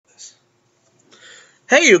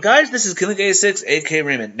Hey you guys, this is Killing86, aka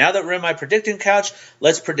Raymond. Now that we're in my predicting couch,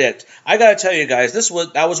 let's predict. I gotta tell you guys,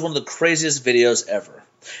 that was one of the craziest videos ever.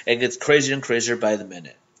 It gets crazier and crazier by the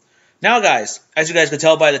minute. Now guys, as you guys can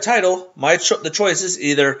tell by the title, the choice is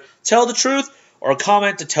either tell the truth or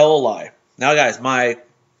comment to tell a lie. Now guys,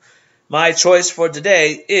 my choice for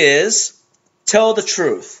today is tell the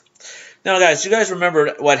truth. Now guys, you guys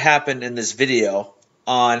remember what happened in this video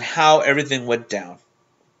on how everything went down.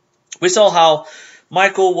 We saw how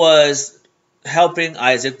Michael was helping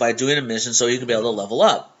Isaac by doing a mission so he could be able to level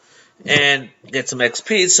up and get some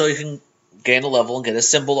XP so he can gain a level and get a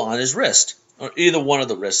symbol on his wrist. Or either one of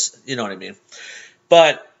the wrists, you know what I mean.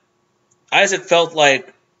 But Isaac felt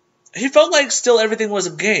like still everything was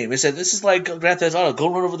a game. He said, this is like Grand Theft Auto,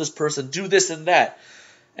 go run over this person, do this and that.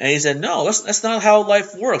 And he said, no, that's not how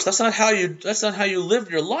life works. That's not how you live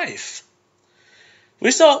your life.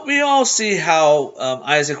 We all see how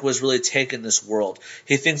Isaac was really taking this world.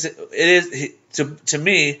 He thinks it is. To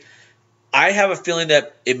me, I have a feeling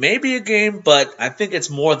that it may be a game, but I think it's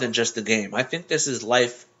more than just a game. I think this is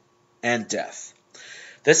life and death.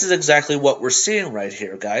 This is exactly what we're seeing right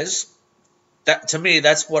here, guys. To me,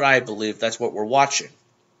 that's what I believe. That's what we're watching.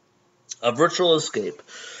 A virtual escape.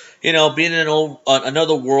 You know, being in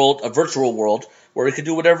another world, a virtual world, where you can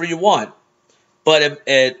do whatever you want. But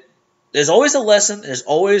there's always a lesson. There's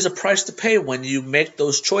always a price to pay when you make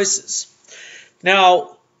those choices.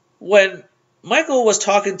 Now, when Michael was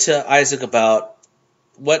talking to Isaac about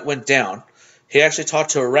what went down, he actually talked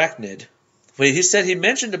to Arachnid. When he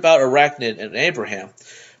mentioned about Arachnid and Abraham,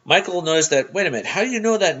 Michael noticed that, wait a minute, how do you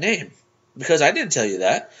know that name? Because I didn't tell you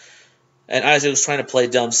that. And Isaac was trying to play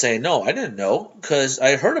dumb, saying, no, I didn't know, because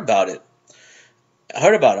I heard about it. I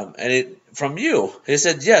heard about him, and from you. He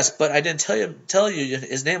said, yes, but I didn't tell you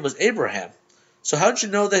his name was Abraham. So how did you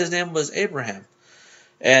know that his name was Abraham?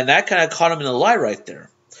 And that kind of caught him in a lie right there.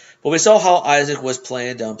 But we saw how Isaac was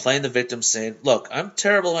playing dumb, playing the victim, saying, look, I'm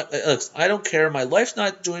terrible. Look, I don't care. My life's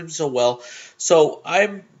not doing so well, so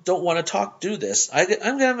I don't want to do this.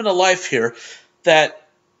 I'm having a life here that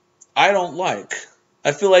I don't like.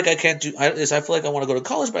 I feel like I can't do. I feel like I want to go to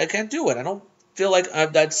college, but I can't do it. I don't feel like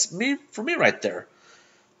that's for me right there.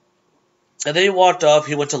 And then he walked off.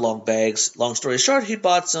 He went to Long Bags. Long story short, he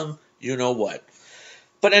bought some you-know-what.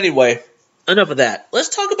 But anyway, enough of that. Let's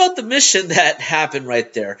talk about the mission that happened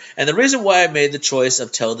right there. And the reason why I made the choice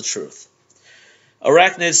of tell the truth.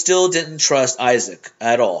 Arachnid still didn't trust Isaac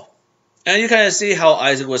at all. And you kind of see how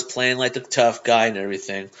Isaac was playing like the tough guy and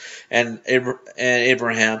everything. And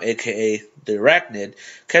Abraham, a.k.a. the Arachnid,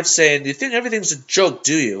 kept saying, do you think everything's a joke,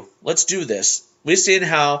 do you? Let's do this. We've seen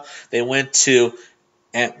how they went to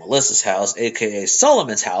Aunt Melissa's house, a.k.a.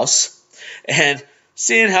 Solomon's house, and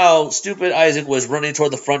seeing how stupid Isaac was running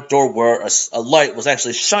toward the front door where a light was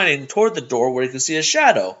actually shining toward the door where he could see a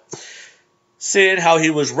shadow. Seeing how he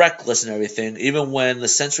was reckless and everything, even when the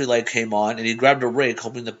sentry light came on and he grabbed a rake,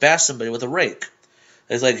 hoping to bash somebody with a rake.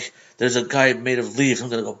 It's like, there's a guy made of leaves, I'm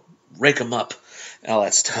going to go rake him up, and all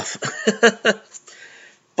that stuff.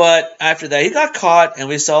 But after that, he got caught, and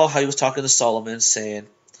we saw how he was talking to Solomon, saying,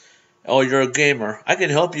 oh, you're a gamer. I can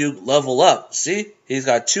help you level up. See? He's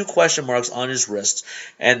got 2 question marks on his wrists.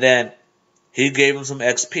 And then he gave him some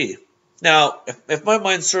XP. Now, if my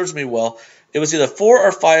mind serves me well, it was either 4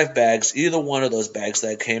 or 5 bags, either one of those bags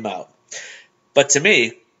that came out. But to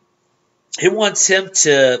me, he wants him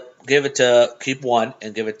to keep 1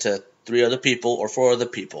 and give it to 3 other people or 4 other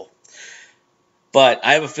people. But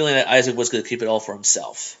I have a feeling that Isaac was going to keep it all for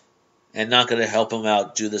himself. And not going to help him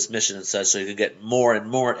out do this mission and such so he could get more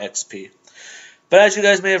and more XP. But as you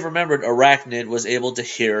guys may have remembered, Arachnid was able to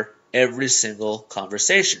hear every single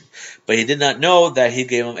conversation. But he did not know that he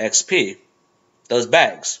gave him XP. Those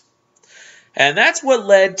bags. And that's what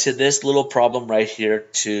led to this little problem right here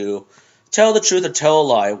to tell the truth or tell a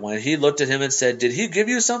lie. When he looked at him and said, did he give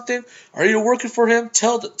you something? Are you working for him?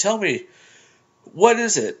 Tell me. What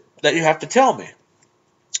is it that you have to tell me?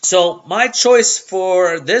 So my choice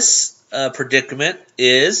for this predicament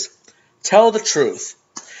is tell the truth.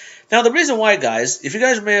 Now the reason why, guys, if you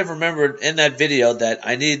guys may have remembered in that video that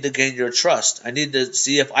I need to gain your trust. I need to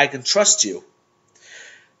see if I can trust you.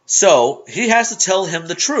 So he has to tell him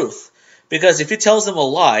the truth. Because if he tells him a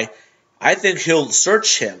lie, I think he'll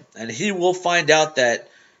search him. And he will find out that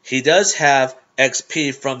he does have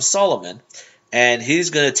XP from Solomon. And he's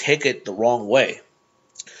going to take it the wrong way.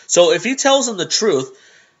 So if he tells him the truth,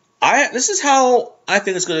 this is how I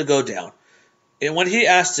think it's going to go down. And when he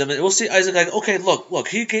asked him, and we'll see Isaac like, okay, look,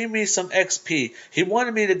 he gave me some XP. He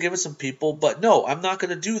wanted me to give it some people, but no, I'm not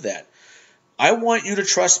going to do that. I want you to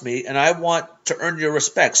trust me, and I want to earn your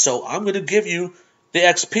respect. So I'm going to give you the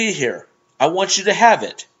XP here. I want you to have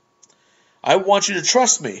it. I want you to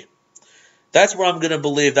trust me. That's what I'm going to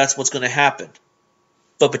believe. That's what's going to happen.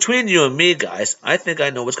 But between you and me, guys, I think I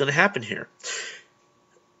know what's going to happen here.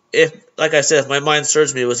 If, like I said, if my mind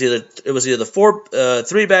serves me, it was either the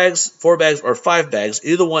 3 bags, 4 bags, or 5 bags.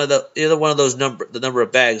 Either one of those the number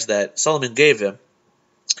of bags that Solomon gave him,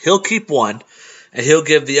 he'll keep one, and he'll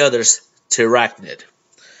give the others to Arachnid.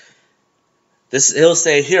 He'll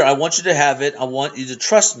say, "Here, I want you to have it. I want you to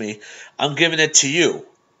trust me. I'm giving it to you.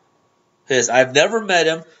 Because I've never met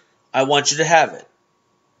him. I want you to have it."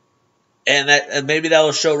 And maybe that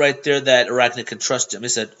will show right there that Arachnid can trust him. He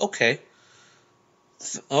said, "Okay,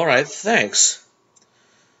 all right, thanks."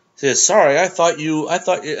 He said, "Sorry, I thought you,"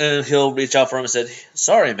 and he'll reach out for him and said,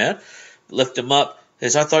 "Sorry, man." Lift him up. He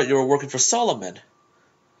says, "I thought you were working for Solomon."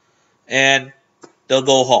 And they'll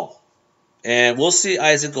go home. And we'll see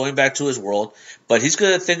Isaac going back to his world, but he's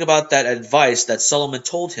going to think about that advice that Solomon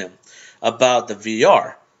told him about the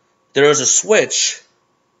VR. There is a switch.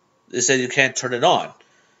 They said you can't turn it on.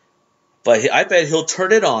 But I bet he'll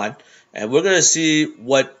turn it on, and we're going to see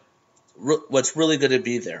what's really going to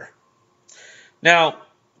be there. Now,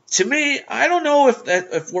 to me, I don't know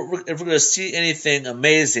if we're going to see anything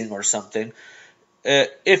amazing or something.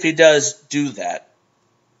 If he does do that,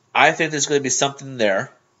 I think there's going to be something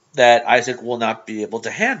there that Isaac will not be able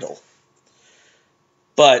to handle.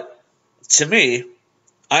 But to me,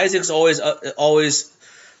 Isaac's always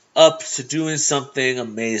up to doing something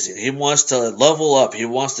amazing. He wants to level up. He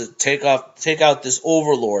wants to take out this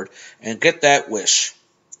overlord and get that wish.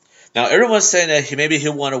 Now, everyone's saying that maybe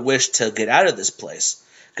he'll want to wish to get out of this place,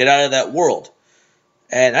 get out of that world.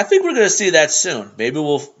 And I think we're going to see that soon. Maybe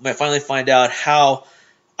we'll finally find out how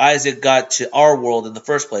Isaac got to our world in the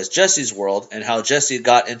first place, Jesse's world, and how Jesse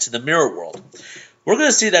got into the mirror world. We're going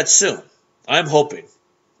to see that soon. I'm hoping.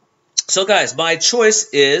 So, guys, my choice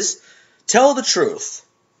is tell the truth.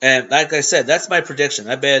 And like I said, that's my prediction.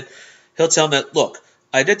 I bet he'll tell me that, look,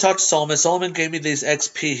 I did talk to Solomon. Solomon gave me these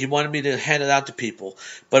XP. He wanted me to hand it out to people.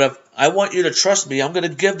 But if I want you to trust me, I'm going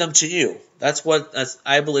to give them to you. That's what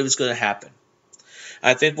I believe is going to happen.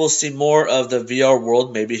 I think we'll see more of the VR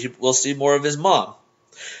world. Maybe we'll see more of his mom.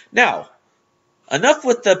 Now, enough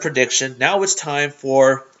with the prediction. Now it's time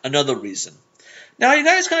for another reason. Now, you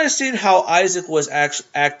guys kind of seen how Isaac was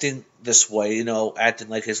acting this way, acting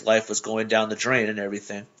like his life was going down the drain and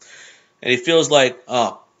everything. And he feels like,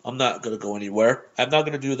 oh, I'm not going to go anywhere. I'm not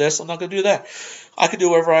going to do this. I'm not going to do that. I can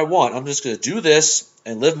do whatever I want. I'm just going to do this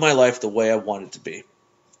and live my life the way I want it to be.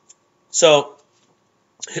 So,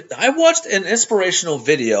 I watched an inspirational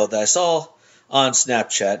video that I saw on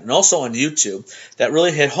Snapchat and also on YouTube that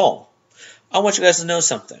really hit home. I want you guys to know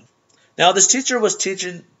something. Now, this teacher was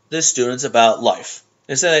teaching the students about life.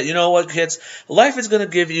 They said, you know what, kids? Life is going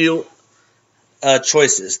to give you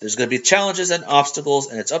choices. There's going to be challenges and obstacles,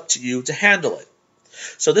 and it's up to you to handle it.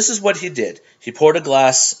 So this is what he did. He poured a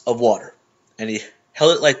glass of water, and he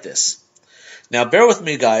held it like this. Now, bear with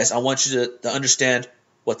me, guys. I want you to understand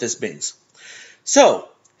what this means. So,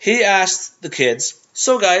 he asked the kids,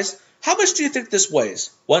 so guys, how much do you think this weighs?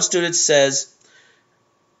 One student says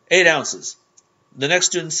 8 ounces. The next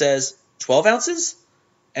student says 12 ounces.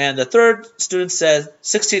 And the third student says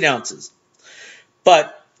 16 ounces.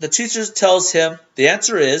 But the teacher tells him the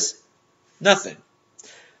answer is nothing.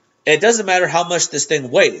 It doesn't matter how much this thing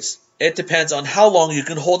weighs. It depends on how long you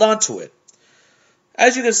can hold on to it.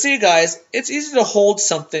 As you can see, guys, it's easy to hold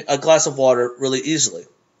a glass of water really easily.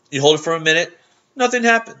 You hold it for a minute, nothing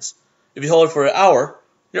happens. If you hold it for an hour,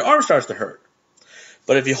 your arm starts to hurt.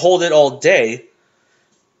 But if you hold it all day,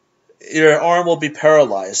 your arm will be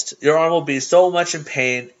paralyzed. Your arm will be so much in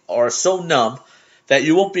pain or so numb that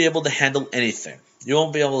you won't be able to handle anything. You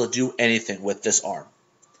won't be able to do anything with this arm.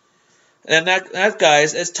 And that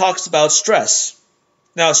guys, it talks about stress.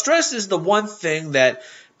 Now, stress is the one thing that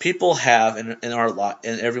people have in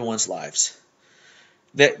everyone's lives.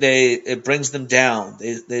 It brings them down.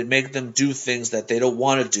 They make them do things that they don't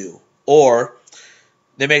want to do, or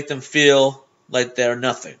they make them feel like they're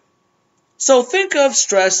nothing. So think of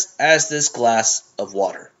stress as this glass of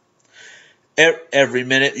water. Every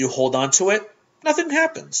minute you hold on to it, nothing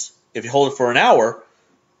happens. If you hold it for an hour,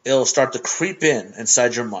 it'll start to creep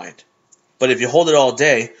inside your mind. But if you hold it all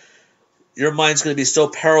day, your mind's going to be so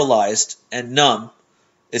paralyzed and numb,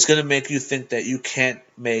 it's going to make you think that you can't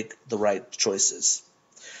make the right choices.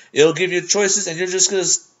 It'll give you choices, and you're just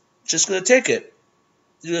going to take it.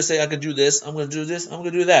 You're going to say, I can do this, I'm going to do this, I'm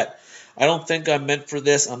going to do that. I don't think I'm meant for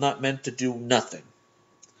this. I'm not meant to do nothing.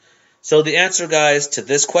 So the answer, guys, to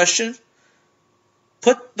this question,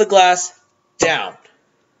 put the glass down.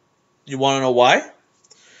 You want to know why?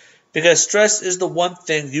 Because stress is the one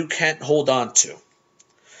thing you can't hold on to.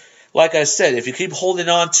 Like I said, if you keep holding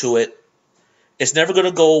on to it, it's never going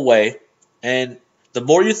to go away. And the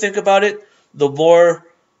more you think about it, the more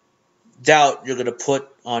doubt you're going to put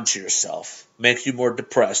onto yourself. Make you more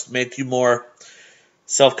depressed. Make you more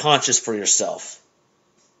self-conscious for yourself.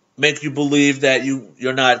 Make you believe that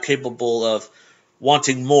you're not capable of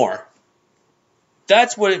wanting more.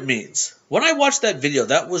 That's what it means. When I watched that video,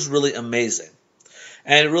 that was really amazing.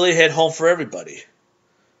 And it really hit home for everybody.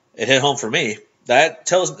 It hit home for me. That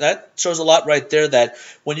shows a lot right there, that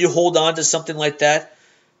when you hold on to something like that,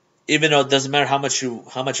 even though it doesn't matter how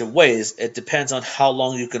much it weighs, it depends on how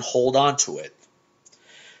long you can hold on to it.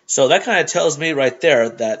 So that kind of tells me right there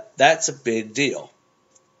that that's a big deal.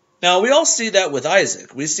 Now, we all see that with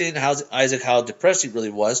Isaac. We've seen how depressed he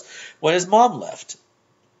really was when his mom left.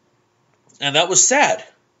 And that was sad.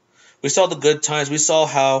 We saw the good times. We saw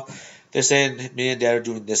how they're saying me and Dad are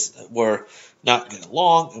doing this, we're not getting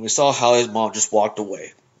along. And we saw how his mom just walked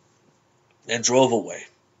away and drove away.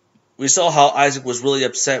 We saw how Isaac was really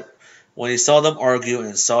upset when he saw them argue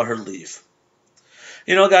and saw her leave.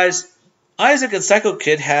 You know, guys, Isaac and Psycho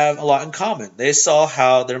Kid have a lot in common. They saw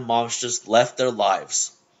how their moms just left their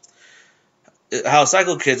lives. How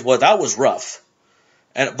Psycho Kid's, well, that was rough.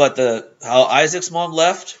 But how Isaac's mom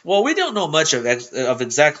left, well, we don't know much of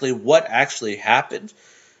exactly what actually happened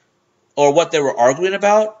or what they were arguing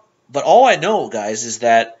about. But all I know, guys, is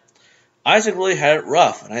that Isaac really had it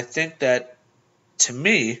rough. And I think that, to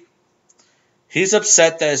me, he's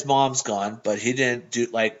upset that his mom's gone, but he didn't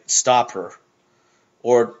stop her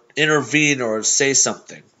or intervene or say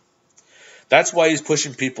something. That's why he's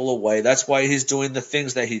pushing people away. That's why he's doing the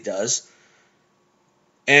things that he does.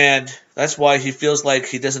 And that's why he feels like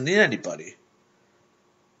he doesn't need anybody.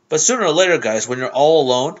 But sooner or later, guys, when you're all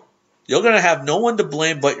alone, you're going to have no one to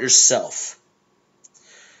blame but yourself.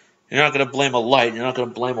 You're not going to blame a light. You're not going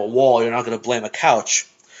to blame a wall. You're not going to blame a couch.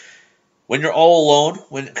 When you're all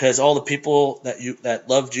alone, because all the people that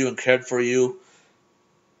loved you and cared for you,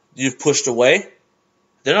 you've pushed away,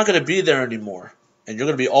 they're not going to be there anymore. And you're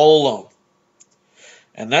going to be all alone.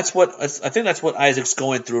 And I think that's what Isaac's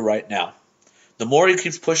going through right now. The more he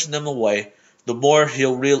keeps pushing them away, the more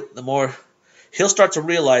he'll start to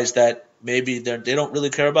realize that maybe they don't really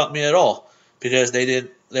care about me at all because they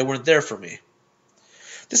weren't there for me.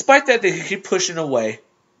 Despite that, they keep pushing away.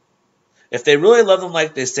 If they really love him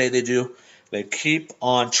like they say they do, they keep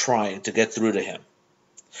on trying to get through to him.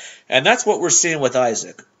 And that's what we're seeing with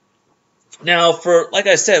Isaac. Now, like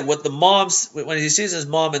I said, with the moms, when he sees his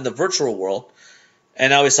mom in the virtual world, and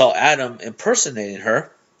now we saw Adam impersonating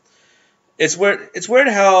her, it's weird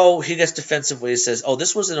how he gets defensive when he says, "Oh,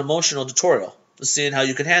 this was an emotional tutorial, seeing how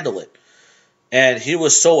you can handle it." And he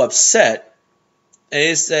was so upset, and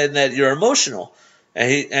he said that you're emotional,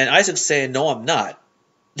 and Isaac's saying, "No, I'm not."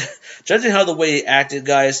 Judging how the way he acted,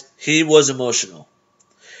 guys, he was emotional.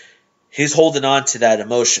 He's holding on to that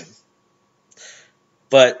emotion,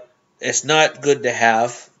 but it's not good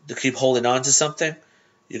to keep holding on to something.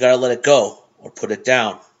 You gotta let it go or put it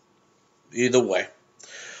down. Either way.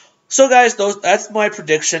 So, guys, that's my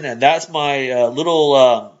prediction, and that's my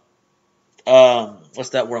little,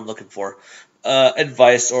 what's that word I'm looking for?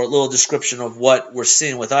 Advice or a little description of what we're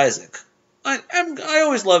seeing with Isaac. I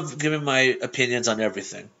always love giving my opinions on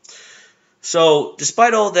everything. So,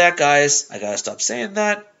 despite all that, guys, I gotta stop saying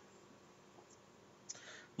that.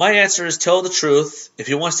 My answer is tell the truth. If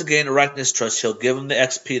he wants to gain Arachne's trust, he'll give him the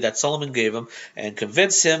XP that Solomon gave him and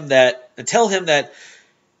convince him and tell him that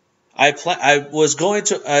I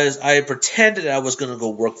pretended I was going to go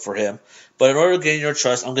work for him, but in order to gain your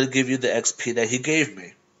trust, I'm going to give you the XP that he gave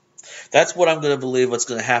me. That's what I'm going to believe what's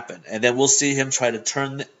going to happen. And then we'll see him try to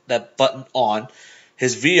turn that button on,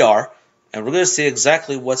 his VR, and we're going to see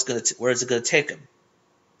exactly where it's going to take him.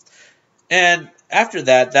 And after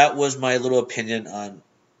that, that was my little opinion on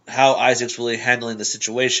how Isaac's really handling the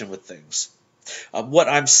situation with things. What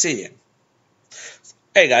I'm seeing.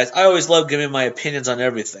 Hey guys, I always love giving my opinions on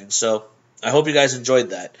everything, so I hope you guys enjoyed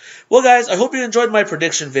that. Well guys, I hope you enjoyed my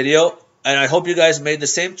prediction video, and I hope you guys made the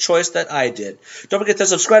same choice that I did. Don't forget to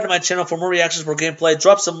subscribe to my channel for more reactions, more gameplay.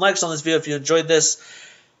 Drop some likes on this video if you enjoyed this.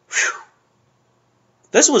 Whew.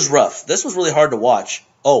 This was rough. This was really hard to watch.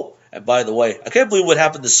 Oh, and by the way, I can't believe what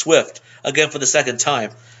happened to Swift again for the second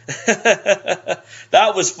time.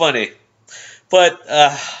 That was funny. But,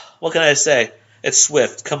 what can I say? It's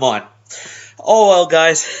Swift. Come on. Oh, well,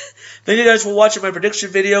 guys, thank you guys for watching my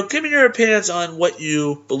prediction video. Give me your opinions on what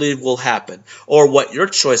you believe will happen or what your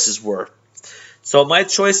choices were. So my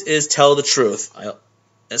choice is tell the truth.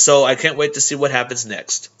 So I can't wait to see what happens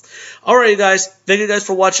next. Alright, guys, thank you guys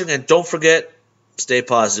for watching, and don't forget, Stay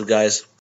positive, guys.